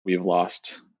We've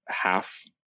lost half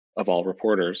of all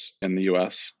reporters in the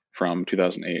US from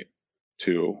 2008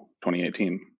 to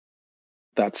 2018.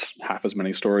 That's half as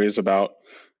many stories about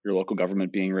your local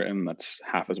government being written. That's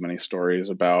half as many stories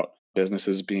about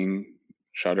businesses being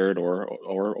shuttered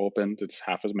or opened. It's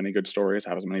half as many good stories,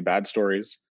 half as many bad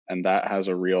stories. And that has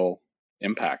a real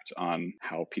impact on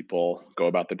how people go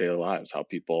about their daily lives, how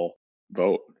people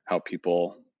vote, how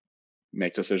people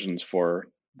make decisions for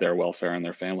their welfare and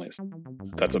their families.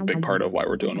 That's a big part of why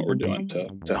we're doing what we're doing,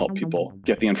 to help people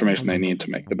get the information they need to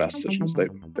make the best decisions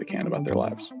they can about their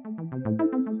lives.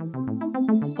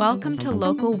 Welcome to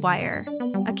Local Wire,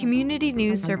 a community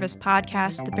news service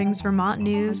podcast that brings Vermont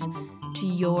news to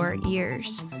your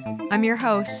ears. I'm your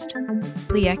host,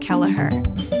 Leah Kelleher.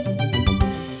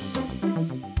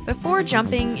 Before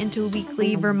jumping into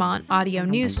weekly Vermont audio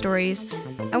news stories,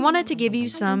 I wanted to give you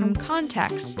some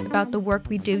context about the work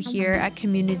we do here at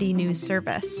Community News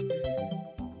Service.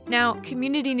 Now,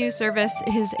 Community News Service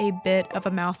is a bit of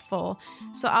a mouthful,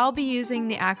 so I'll be using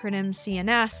the acronym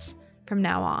CNS from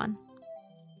now on.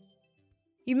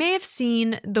 You may have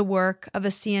seen the work of a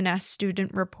CNS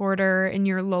student reporter in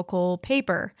your local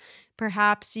paper.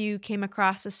 Perhaps you came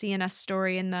across a CNS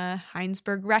story in the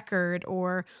Heinsberg Record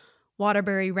or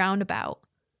Waterbury Roundabout.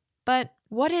 But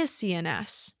what is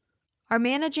CNS? Our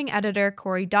managing editor,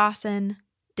 Corey Dawson,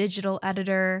 digital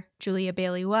editor, Julia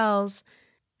Bailey-Wells,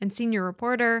 and senior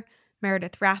reporter,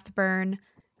 Meredith Rathburn,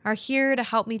 are here to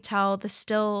help me tell the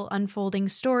still unfolding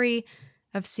story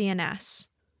of CNS.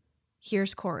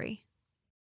 Here's Corey.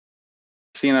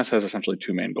 CNS has essentially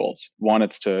two main goals. One,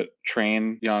 it's to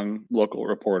train young local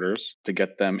reporters to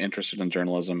get them interested in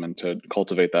journalism and to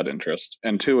cultivate that interest.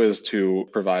 And two is to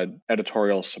provide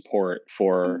editorial support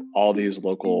for all these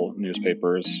local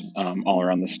newspapers all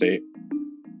around the state.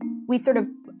 We sort of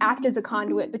act as a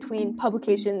conduit between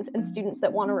publications and students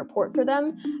that want to report for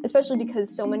them, especially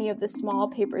because so many of the small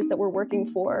papers that we're working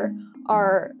for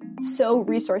are so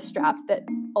resource strapped that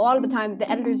a lot of the time the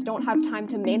editors don't have time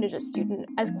to manage a student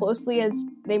as closely as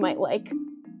they might like.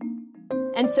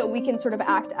 And so we can sort of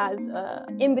act as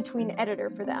an in-between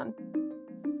editor for them.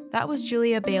 That was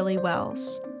Julia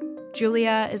Bailey-Wells.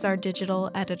 Julia is our digital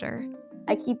editor.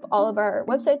 I keep all of our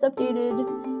websites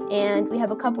updated, and we have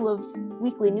a couple of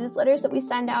weekly newsletters that we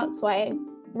send out, so I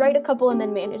write a couple and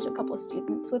then manage a couple of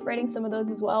students with writing some of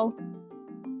those as well.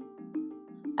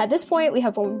 At this point, we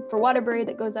have one for Waterbury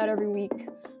that goes out every week.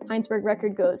 Heinsberg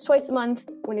Record goes twice a month.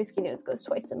 Winooski News goes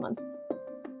twice a month.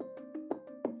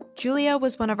 Julia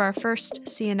was one of our first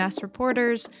CNS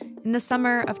reporters in the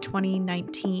summer of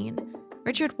 2019.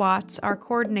 Richard Watts, our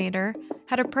coordinator,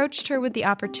 had approached her with the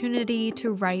opportunity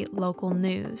to write local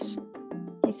news.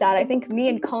 He sat, I think, me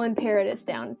and Colin Paradis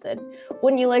down and said,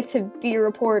 "Wouldn't you like to be a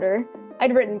reporter?"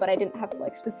 I'd written, but I didn't have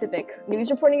specific news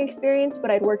reporting experience,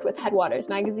 but I'd worked with Headwaters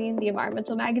magazine, the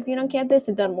environmental magazine on campus,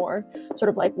 and done more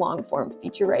long form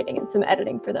feature writing and some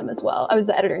editing for them as well. I was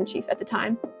the editor-in-chief at the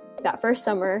time. That first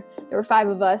summer, there were 5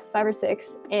 of us, 5 or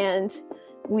 6, and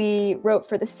we wrote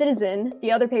for The Citizen,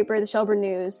 the other paper, the Shelburne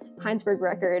News, Heinsberg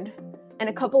Record, and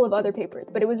a couple of other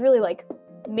papers, but it was really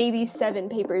maybe 7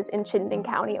 papers in Chittenden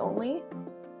County only.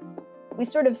 We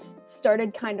sort of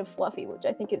started kind of fluffy, which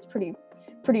I think is pretty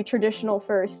traditional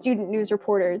for student news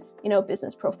reporters,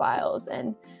 business profiles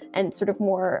and sort of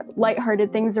more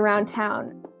lighthearted things around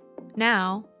town.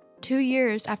 Now, 2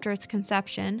 years after its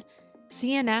conception,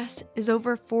 CNS is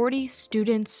over 40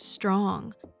 students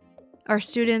strong. Our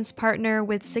students partner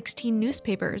with 16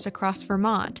 newspapers across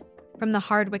Vermont, from the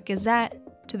Hardwick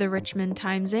Gazette to the Richmond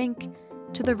Times Inc.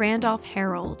 to the Randolph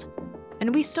Herald.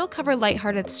 And we still cover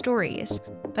lighthearted stories,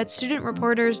 but student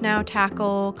reporters now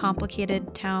tackle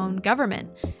complicated town government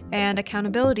and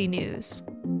accountability news,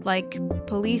 like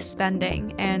police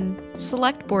spending and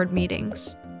select board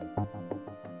meetings.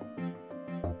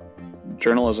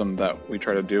 Journalism that we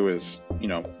try to do is,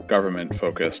 government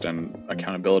focused and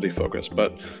accountability focused,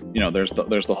 but there's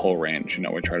the whole range.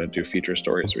 We try to do feature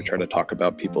stories. We try to talk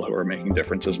about people who are making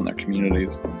differences in their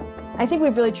communities. I think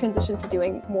we've really transitioned to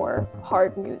doing more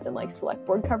hard news and select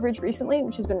board coverage recently,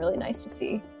 which has been really nice to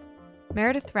see.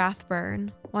 Meredith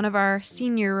Rathburn, one of our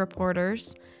senior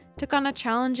reporters, took on a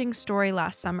challenging story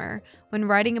last summer when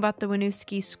writing about the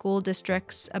Winooski School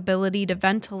District's ability to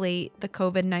ventilate the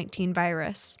COVID-19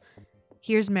 virus.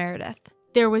 Here's Meredith.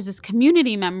 There was this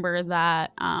community member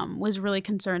that was really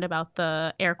concerned about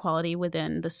the air quality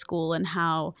within the school and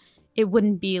how it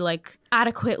wouldn't be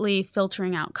adequately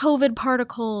filtering out COVID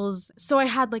particles. So I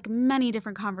had many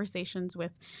different conversations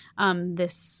with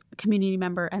this community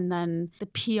member and then the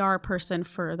PR person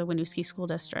for the Winooski School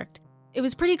District. It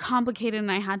was pretty complicated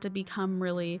and I had to become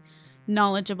really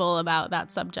knowledgeable about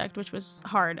that subject, which was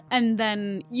hard. And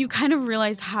then you kind of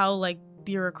realize how like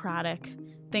bureaucratic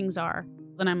things are.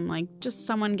 And I'm like, just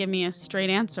someone give me a straight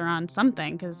answer on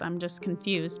something because I'm just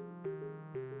confused.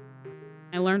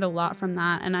 I learned a lot from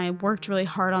that, and I worked really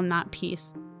hard on that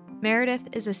piece. Meredith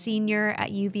is a senior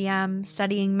at UVM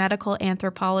studying medical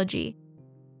anthropology.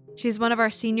 She's one of our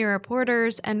senior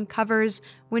reporters and covers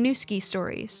Winooski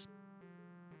stories.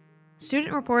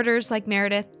 Student reporters like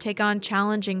Meredith take on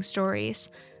challenging stories,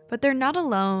 but they're not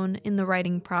alone in the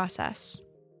writing process.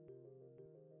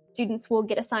 Students will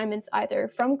get assignments either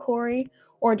from Corey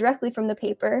or directly from the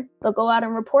paper. They'll go out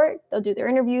and report, they'll do their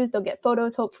interviews, they'll get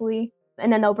photos hopefully,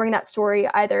 and then they'll bring that story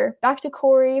either back to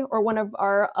Corey or one of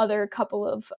our other couple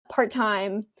of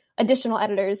part-time additional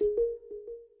editors.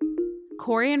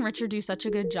 Corey and Richard do such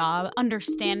a good job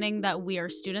understanding that we are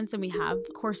students and we have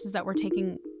courses that we're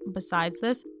taking besides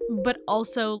this, but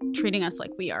also treating us like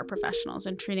we are professionals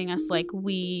and treating us like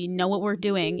we know what we're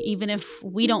doing, even if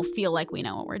we don't feel like we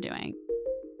know what we're doing.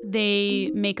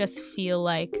 They make us feel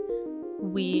like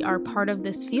we are part of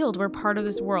this field, we're part of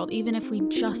this world, even if we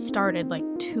just started like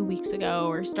 2 weeks ago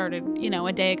or started,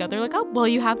 a day ago. They're like, oh, well,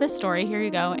 you have this story, here you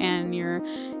go, and you're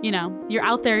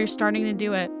out there, you're starting to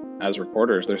do it. As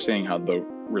reporters, they're seeing how the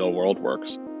real world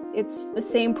works. It's the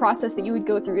same process that you would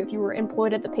go through if you were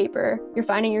employed at the paper. You're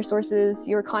finding your sources,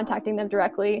 you're contacting them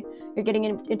directly, you're getting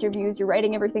interviews, you're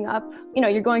writing everything up.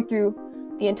 You're going through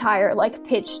the entire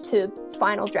pitch to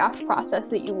final draft process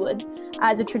that you would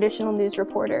as a traditional news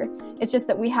reporter. It's just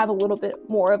that we have a little bit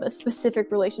more of a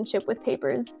specific relationship with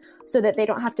papers so that they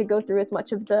don't have to go through as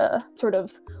much of the sort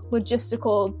of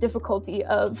logistical difficulty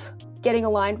of getting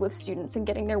aligned with students and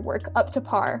getting their work up to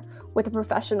par with a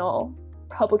professional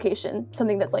publication,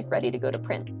 something that's ready to go to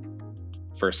print.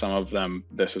 For some of them,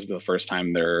 this is the first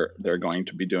time they're going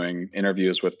to be doing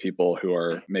interviews with people who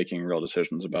are making real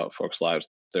decisions about folks' lives.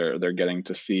 They're getting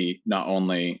to see not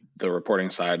only the reporting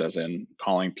side, as in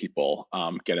calling people,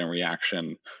 getting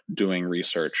reaction, doing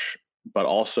research, but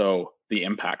also the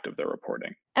impact of their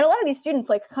reporting. And a lot of these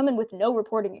students come in with no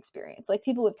reporting experience.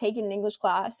 People have taken an English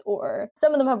class, or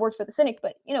some of them have worked for the Cynic,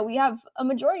 but we have a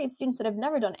majority of students that have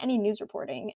never done any news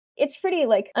reporting. It's pretty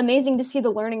amazing to see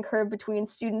the learning curve between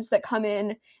students that come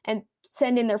in and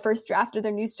send in their first draft of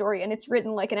their news story and it's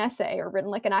written like an essay or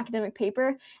written like an academic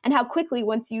paper, and how quickly,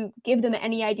 once you give them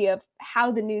any idea of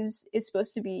how the news is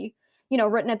supposed to be,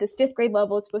 written at this 5th grade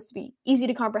level, it's supposed to be easy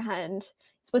to comprehend,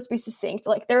 it's supposed to be succinct.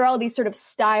 There are all these sort of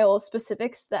style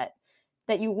specifics that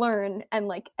you learn, and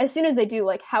as soon as they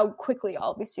do, how quickly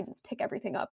all of these students pick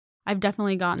everything up. I've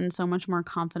definitely gotten so much more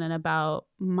confident about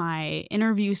my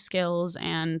interview skills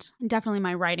and definitely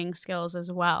my writing skills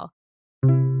as well.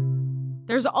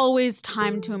 There's always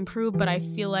time to improve, but I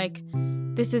feel like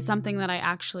this is something that I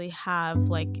actually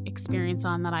have experience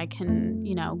on, that I can,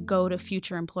 go to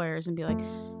future employers and be like,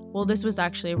 well, this was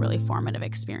actually a really formative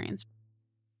experience.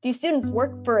 These students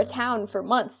work for a town for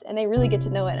months and they really get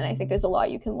to know it. And I think there's a lot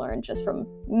you can learn just from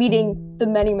meeting the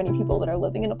many, many people that are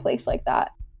living in a place like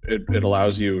that. It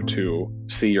allows you to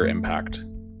see your impact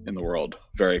in the world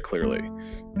very clearly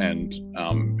and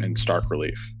in stark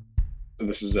relief.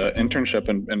 This is an internship,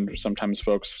 and sometimes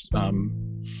folks,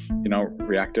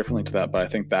 react differently to that. But I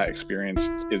think that experience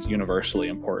is universally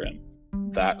important.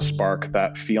 That spark,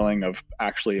 that feeling of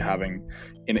actually having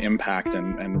an impact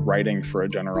and writing for a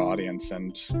general audience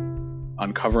and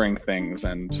uncovering things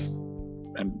and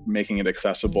making it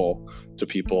accessible to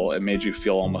people, it made you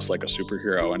feel almost like a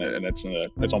superhero, and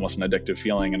it's almost an addictive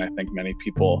feeling. And I think many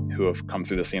people who have come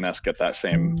through the CNS get that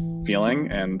same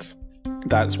feeling, and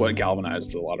that's what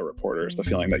galvanizes a lot of reporters, the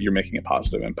feeling that you're making a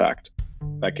positive impact.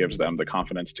 That gives them the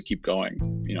confidence to keep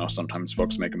going. Sometimes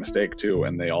folks make a mistake too,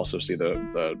 and they also see the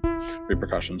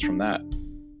repercussions from that.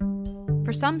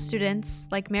 For some students,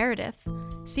 like Meredith,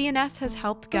 CNS has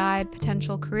helped guide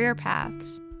potential career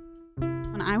paths.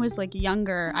 When I was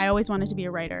younger, I always wanted to be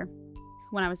a writer.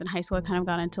 When I was in high school, I kind of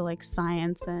got into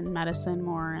science and medicine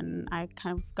more, and I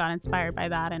kind of got inspired by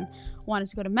that and wanted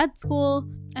to go to med school.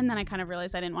 And then I kind of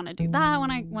realized I didn't want to do that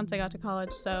once I got to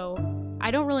college. So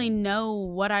I don't really know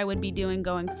what I would be doing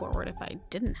going forward if I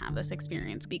didn't have this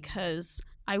experience, because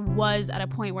I was at a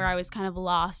point where I was kind of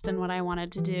lost in what I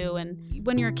wanted to do. And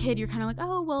when you're a kid, you're kind of like,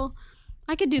 oh, well,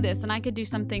 I could do this, and I could do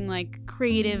something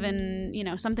creative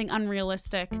and, something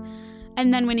unrealistic.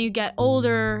 And then when you get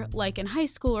older, in high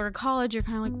school or college, you're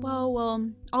kind of like, well,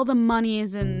 all the money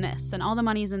is in this, and all the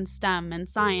money is in STEM and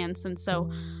science, and so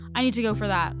I need to go for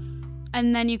that.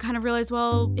 And then you kind of realize,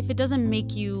 well, if it doesn't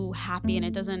make you happy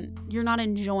and you're not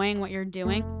enjoying what you're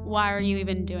doing, why are you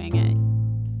even doing it?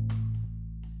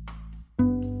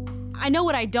 I know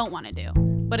what I don't want to do,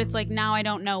 But it's like, now I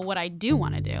don't know what I do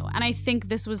want to do. And I think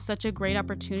this was such a great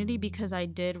opportunity because I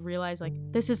did realize, like,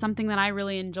 this is something that I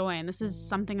really enjoy, and this is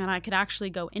something that I could actually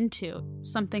go into,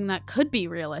 something that could be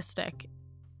realistic.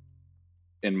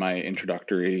 In my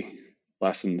introductory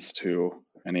lessons to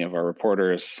any of our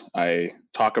reporters, I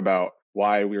talk about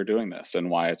why we are doing this and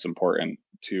why it's important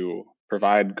to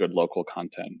provide good local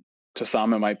content. To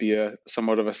some, it might be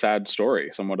somewhat of a sad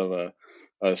story, somewhat of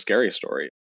a scary story.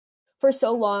 For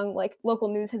so long, like, local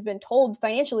news has been told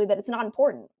financially that it's not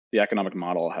important. The economic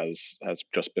model has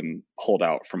just been pulled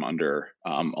out from under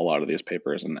a lot of these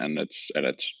papers, and it's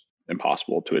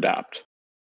impossible to adapt.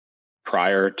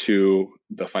 Prior to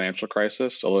the financial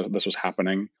crisis, although this was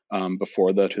happening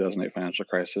before the 2008 financial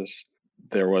crisis,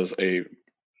 there was a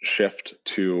shift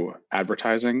to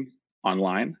advertising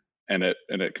online, and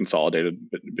it consolidated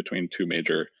between two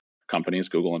major companies,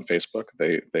 Google and Facebook.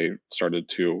 They started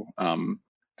to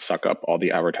suck up all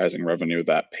the advertising revenue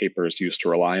that papers used to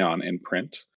rely on in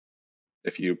print.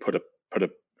 If you put a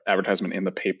advertisement in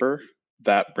the paper,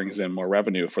 that brings in more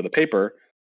revenue for the paper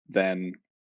than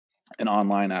an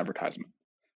online advertisement.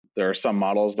 There are some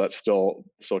models that still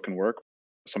can work.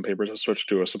 Some papers have switched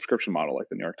to a subscription model, like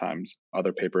the New York Times.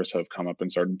 Other papers have come up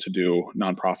and started to do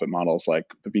nonprofit models, like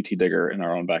the VT Digger in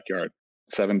our own backyard.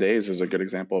 7 Days is a good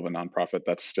example of a nonprofit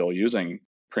that's still using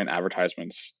print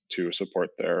advertisements to support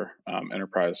their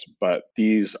enterprise, but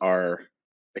these are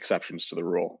exceptions to the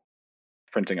rule.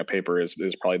 Printing a paper is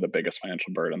probably the biggest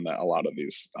financial burden that a lot of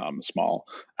these small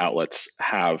outlets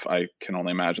have. I can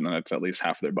only imagine that it's at least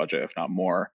half of their budget, if not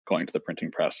more, going to the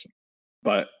printing press.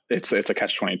 But it's a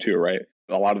catch-22, right?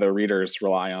 A lot of their readers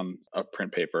rely on a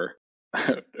print paper.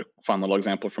 Fun little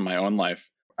example from my own life.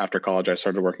 After college, I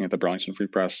started working at the Burlington Free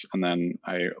Press, and then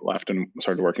I left and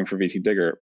started working for VT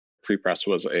Digger. Free Press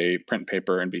was a print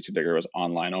paper, and VT Digger was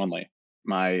online only.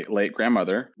 My late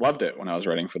grandmother loved it when I was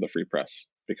writing for the Free Press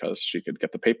because she could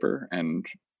get the paper and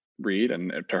read,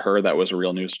 and to her, that was a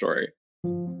real news story.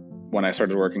 When I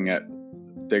started working at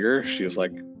Digger, she was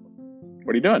like,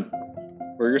 "What are you doing?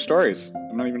 Where are your stories?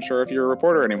 I'm not even sure if you're a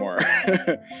reporter anymore."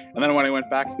 And then when I went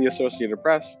back to the Associated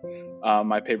Press,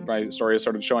 my stories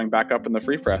started showing back up in the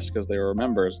Free Press because they were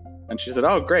members. And she said,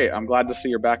 "Oh, great. I'm glad to see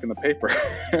you're back in the paper."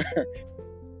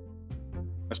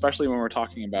 Especially when we're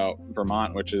talking about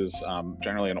Vermont, which is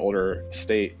generally an older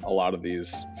state, a lot of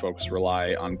these folks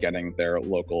rely on getting their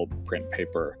local print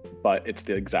paper, but it's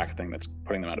the exact thing that's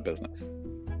putting them out of business.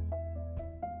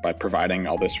 By providing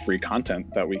all this free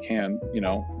content that we can,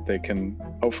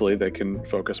 hopefully they can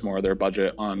focus more of their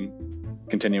budget on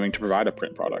continuing to provide a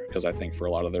print product, because I think for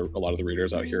a lot of the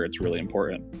readers out here, it's really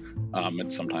important.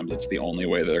 And sometimes it's the only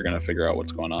way that they're going to figure out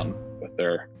what's going on with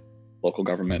their local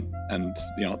government, and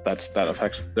that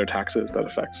affects their taxes, that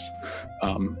affects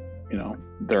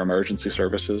their emergency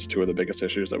services, two of the biggest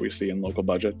issues that we see in local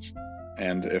budgets.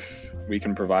 And if we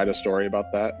can provide a story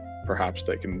about that, perhaps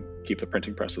they can keep the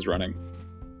printing presses running.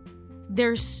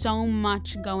 There's so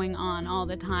much going on all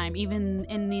the time, even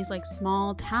in these like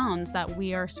small towns that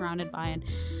we are surrounded by,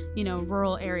 and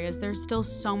rural areas. There's still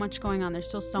so much going on. There's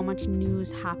still so much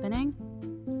news happening.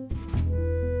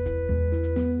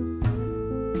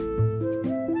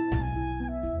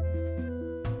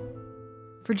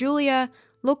 For Julia,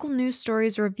 local news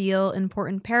stories reveal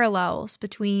important parallels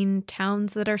between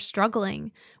towns that are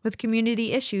struggling with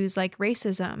community issues like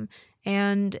racism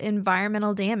and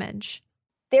environmental damage.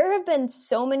 There have been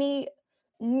so many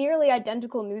nearly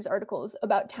identical news articles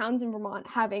about towns in Vermont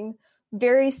having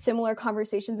very similar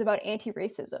conversations about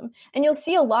anti-racism. And you'll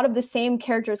see a lot of the same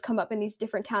characters come up in these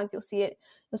different towns. You'll see it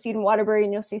in Waterbury,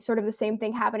 and you'll see sort of the same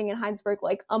thing happening in Heinsberg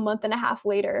like a month and a half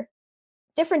later.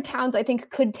 Different towns, I think,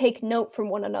 could take note from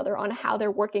one another on how they're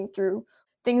working through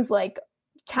things like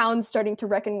towns starting to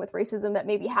reckon with racism that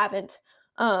maybe haven't,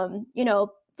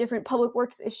 different public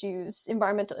works issues,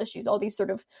 environmental issues, all these sort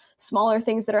of smaller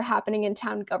things that are happening in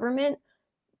town government.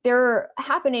 They're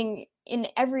happening in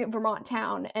every Vermont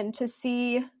town, and to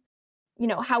see,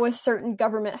 how a certain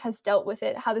government has dealt with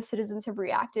it, how the citizens have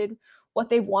reacted, what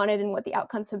they've wanted, and what the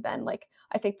outcomes have been. Like,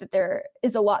 I think that there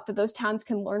is a lot that those towns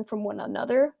can learn from one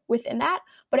another within that.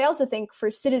 But I also think for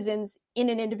citizens in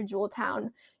an individual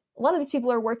town, a lot of these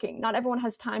people are working. Not everyone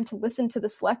has time to listen to the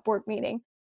select board meeting.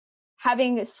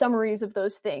 Having summaries of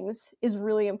those things is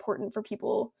really important for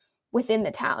people within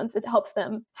the towns. It helps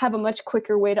them have a much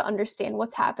quicker way to understand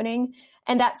what's happening.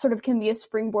 And that sort of can be a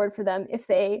springboard for them if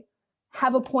they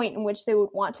have a point in which they would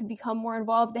want to become more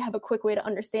involved. They have a quick way to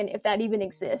understand if that even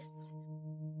exists.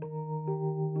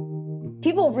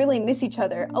 People really miss each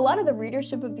other. A lot of the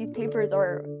readership of these papers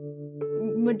are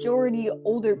majority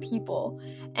older people.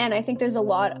 And I think there's a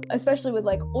lot, especially with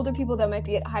like older people that might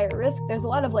be at higher risk, there's a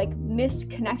lot of like missed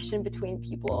connection between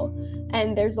people.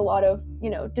 And there's a lot of,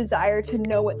 desire to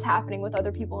know what's happening with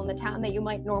other people in the town that you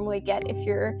might normally get if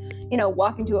you're,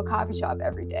 walking to a coffee shop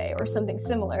every day or something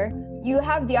similar. You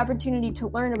have the opportunity to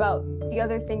learn about the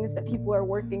other things that people are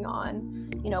working on,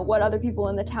 what other people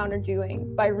in the town are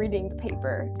doing by reading the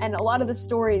paper. And a lot of the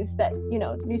stories that,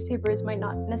 newspapers might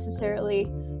not necessarily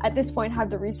at this point have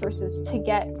the resources to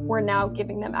get, we're now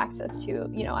giving them access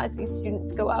to, as these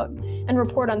students go out and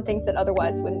report on things that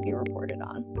otherwise wouldn't be reported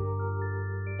on.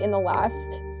 In the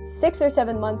last 6 or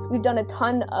 7 months, we've done a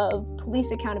ton of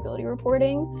police accountability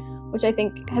reporting, which I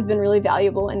think has been really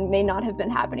valuable and may not have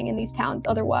been happening in these towns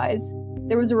otherwise.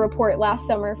 There was a report last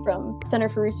summer from Center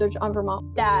for Research on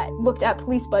Vermont that looked at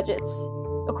police budgets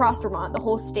across Vermont, the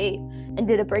whole state, and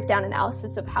did a breakdown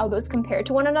analysis of how those compare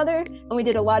to one another. And we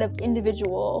did a lot of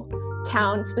individual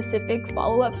town-specific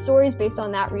follow-up stories based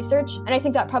on that research. And I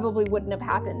think that probably wouldn't have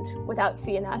happened without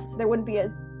CNS. There wouldn't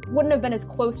have been as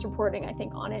close reporting, I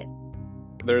think, on it.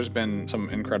 There's been some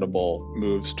incredible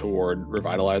moves toward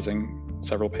revitalizing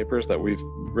several papers that we've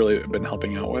really been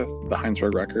helping out with. The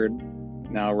Heinsberg Record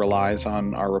now relies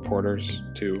on our reporters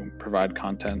to provide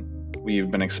content.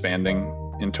 We've been expanding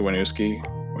into Winooski,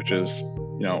 which is,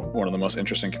 one of the most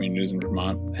interesting communities in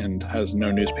Vermont and has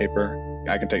no newspaper.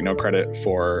 I can take no credit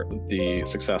for the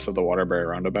success of the Waterbury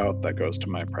Roundabout. That goes to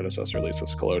my predecessor, Lisa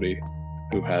Scalodi,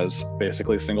 who has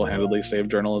basically single-handedly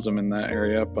saved journalism in that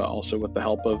area, but also with the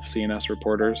help of CNS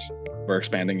reporters. We're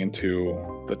expanding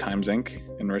into the Times Inc.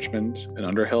 in Richmond and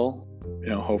Underhill.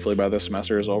 Hopefully by this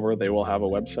semester is over, they will have a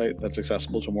website that's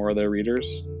accessible to more of their readers.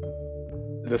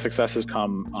 The successes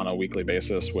come on a weekly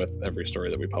basis with every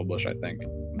story that we publish, I think.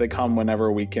 They come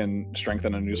whenever we can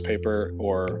strengthen a newspaper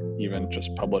or even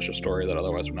just publish a story that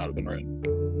otherwise would not have been written.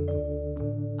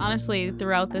 Honestly,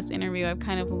 throughout this interview, I've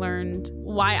kind of learned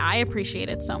why I appreciate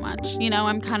it so much.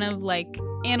 I'm kind of like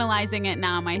analyzing it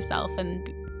now myself and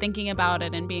thinking about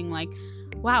it and being like,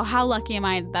 wow, how lucky am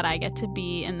I that I get to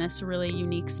be in this really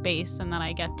unique space and that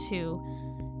I get to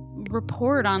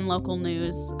report on local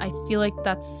news. I feel like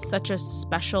that's such a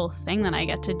special thing that I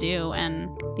get to do. And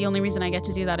the only reason I get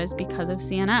to do that is because of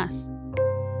CNS.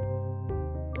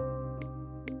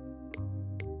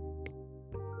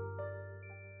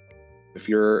 If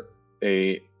you're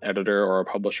a editor or a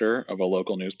publisher of a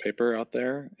local newspaper out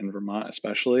there in Vermont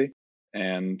especially,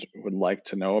 and would like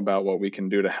to know about what we can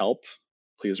do to help,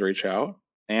 please reach out.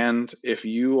 And if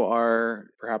you are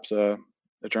perhaps a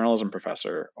journalism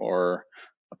professor or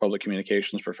a public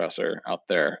communications professor out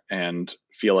there and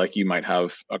feel like you might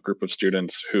have a group of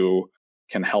students who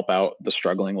can help out the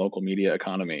struggling local media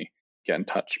economy, get in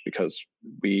touch, because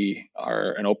we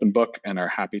are an open book and are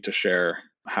happy to share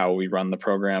how we run the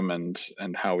program and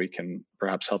how we can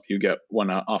perhaps help you get one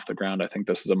off the ground. I think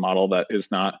this is a model that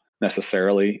is not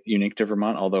necessarily unique to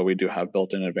Vermont, although we do have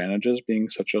built-in advantages being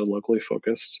such a locally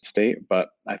focused state. But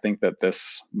I think that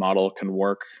this model can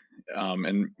work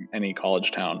in any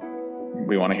college town.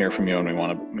 We want to hear from you, and we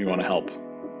want to help.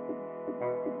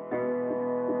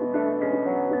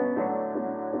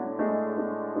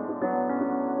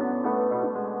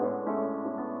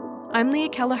 I'm Leah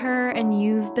Kelleher, and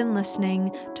you've been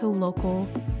listening to Local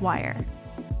Wire.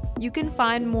 You can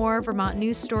find more Vermont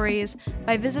news stories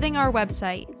by visiting our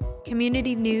website,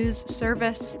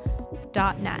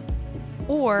 communitynewsservice.net,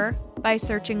 or by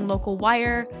searching Local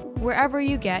Wire wherever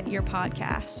you get your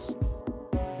podcasts.